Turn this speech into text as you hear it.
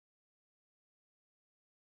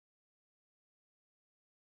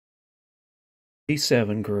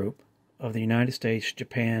G7 group of the United States,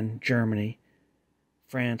 Japan, Germany,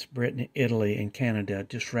 France, Britain, Italy, and Canada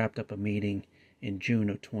just wrapped up a meeting in June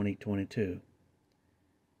of 2022.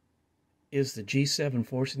 Is the G7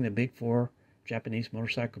 forcing the Big Four Japanese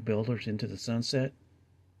motorcycle builders into the sunset?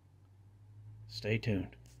 Stay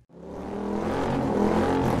tuned.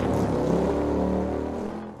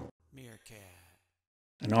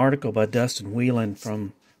 An article by Dustin Whelan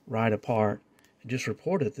from Ride Apart just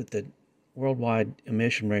reported that the worldwide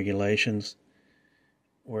emission regulations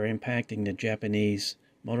were impacting the Japanese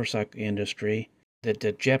motorcycle industry, that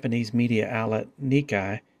the Japanese media outlet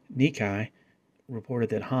Nikkei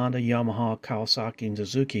reported that Honda, Yamaha, Kawasaki, and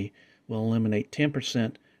Suzuki will eliminate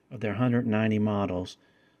 10% of their 190 models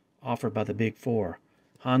offered by the Big Four.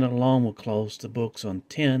 Honda alone will close the books on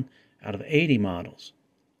 10 out of 80 models,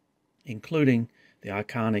 including the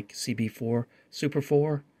iconic CB4 Super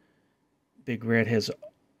 4. Big Red has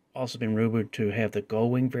also been rumored to have the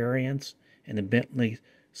Gullwing variants and the Bentley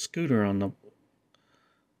scooter on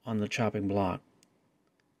the chopping block.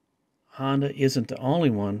 Honda isn't the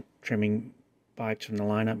only one trimming bikes from the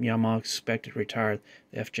lineup. Yamaha expected to retire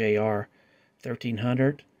the FJR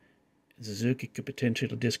 1300. Suzuki could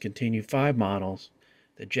potentially discontinue 5 models.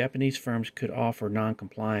 The Japanese firms could offer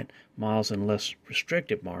non-compliant models in less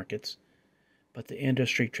restrictive markets, but the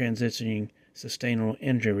industry transitioning sustainable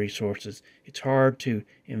energy resources, it's hard to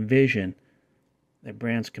envision that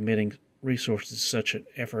brands committing resources to such an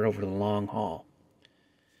effort over the long haul.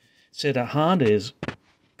 It said that Honda is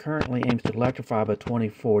currently aims to electrify by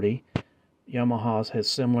 2040. Yamaha has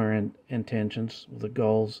similar intentions with the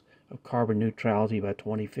goals of carbon neutrality by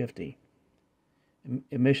 2050.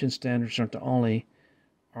 Emission standards aren't the only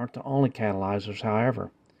catalyzers,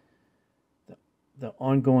 however. The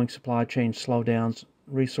ongoing supply chain slowdowns,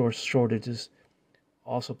 resource shortages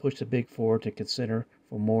also push the Big Four to consider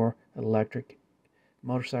for more electric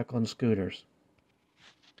motorcycles and scooters.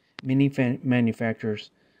 Many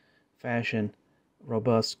manufacturers fashion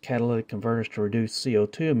robust catalytic converters to reduce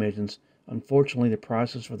CO2 emissions. Unfortunately, the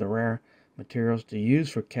prices for the rare materials to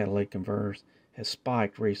use for catalytic converters has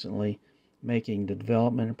spiked recently, making the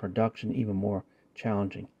development and production even more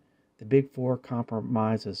challenging. The Big Four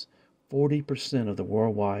compromises 40% of the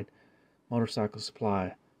worldwide motorcycle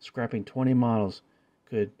supply. Scrapping 20 models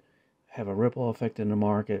could have a ripple effect in the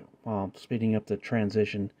market while speeding up the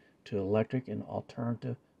transition to electric and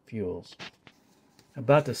alternative fuels.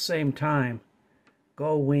 About the same time,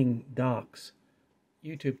 Gullwing Doc's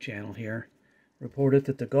YouTube channel here reported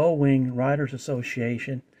that the Gullwing Riders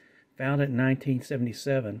Association, founded in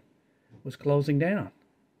 1977, was closing down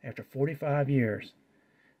after 45 years.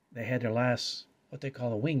 They had their last, what they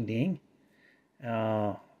call a wing ding,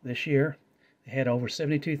 this year. They had over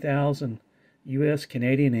 72,000 U.S.,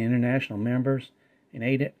 Canadian, and international members in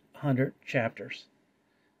 800 chapters.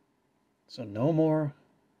 So no more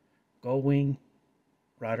Gullwing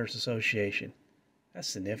Riders Association. That's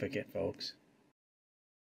significant, folks.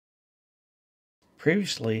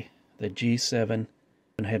 Previously, the G7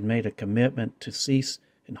 had made a commitment to cease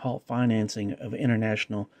and halt financing of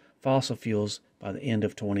international fossil fuels by the end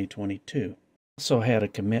of 2022. Also had a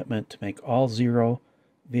commitment to make all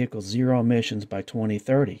vehicles zero emissions by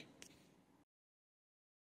 2030.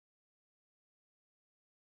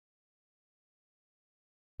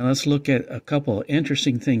 Now let's look at a couple of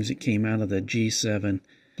interesting things that came out of the G7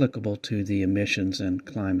 applicable to the emissions and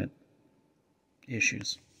climate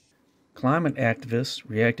issues. Climate activists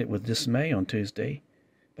reacted with dismay on Tuesday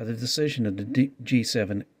by the decision of the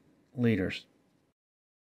G7 leaders.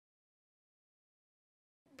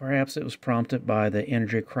 Perhaps it was prompted by the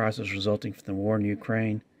energy crisis resulting from the war in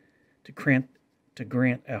Ukraine to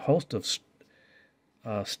grant a host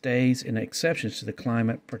of stays and exceptions to the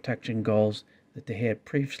climate protection goals that they had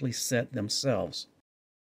previously set themselves.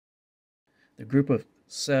 The group of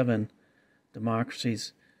 7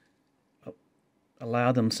 democracies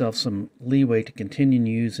allowed themselves some leeway to continue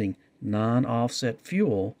using non-offset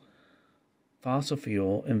fossil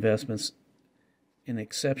fuel investments in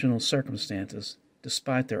exceptional circumstances,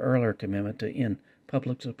 despite their earlier commitment to end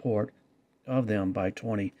public support of them by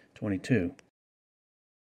 2022.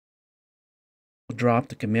 Dropped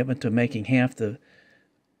the commitment to making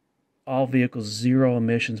all vehicles zero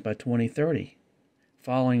emissions by 2030,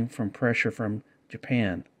 following from pressure from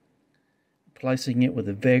Japan, placing it with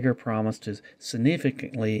a vaguer promise to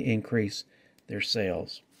significantly increase their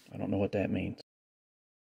sales. I don't know what that means.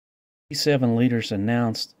 G7 leaders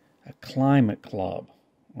announced a climate club,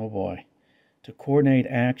 oh boy, to coordinate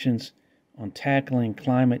actions on tackling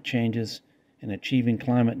climate changes and achieving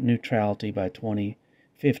climate neutrality by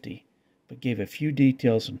 2050, but gave a few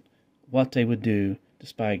details on what they would do,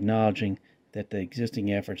 despite acknowledging that the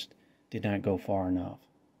existing efforts did not go far enough.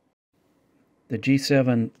 The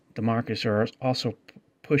G7 democracies are also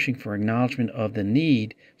pushing for acknowledgement of the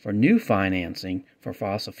need for new financing for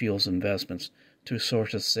fossil fuels investments, two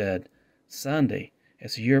sources said Sunday,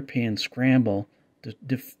 as the Europeans scramble to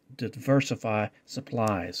diversify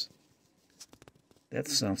supplies. That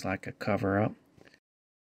sounds like a cover-up.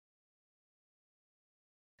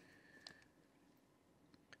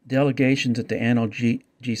 Delegations at the annual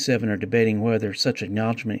G7 are debating whether such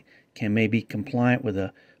acknowledgement may be compliant with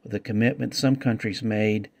the commitment some countries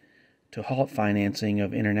made to halt financing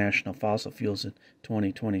of international fossil fuels in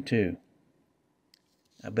 2022.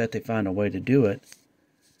 I bet they find a way to do it.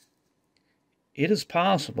 It is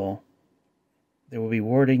possible there will be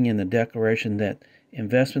wording in the declaration that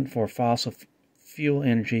investment for fossil fuel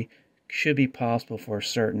energy should be possible for a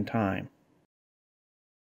certain time.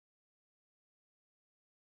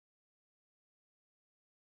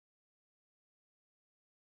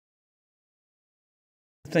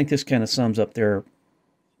 I think this kind of sums up their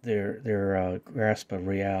grasp of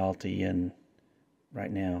reality and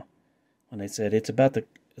right now, when they said it's about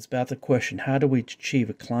the question: how do we achieve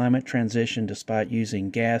a climate transition despite using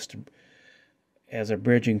gas as a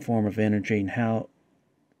bridging form of energy, and how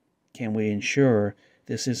can we ensure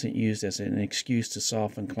this isn't used as an excuse to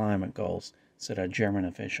soften climate goals? Said a German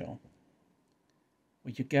official.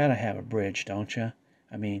 Well, you gotta have a bridge, don't you?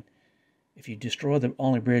 I mean, if you destroy the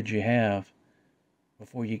only bridge you have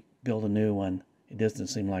before you build a new one, it doesn't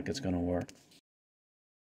seem like it's going to work.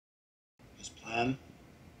 His plan?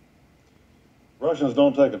 Russians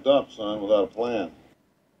don't take a dump, son, without a plan.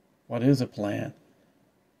 What is a plan?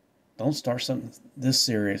 Don't start something this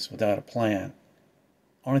serious without a plan.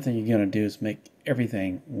 Only thing you're going to do is make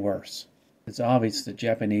everything worse. It's obvious the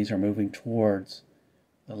Japanese are moving towards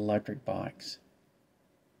the electric bikes.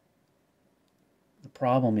 The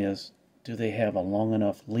problem is, do they have a long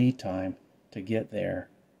enough lead time to get there?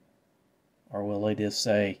 Or will they just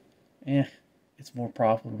say, it's more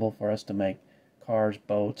profitable for us to make cars,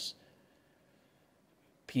 boats,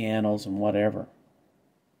 pianos, and whatever?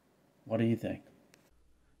 What do you think?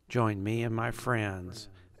 Join me and my friends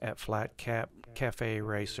at Flat Cap Cafe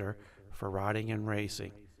Racer for riding and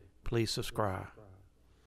racing. Please subscribe.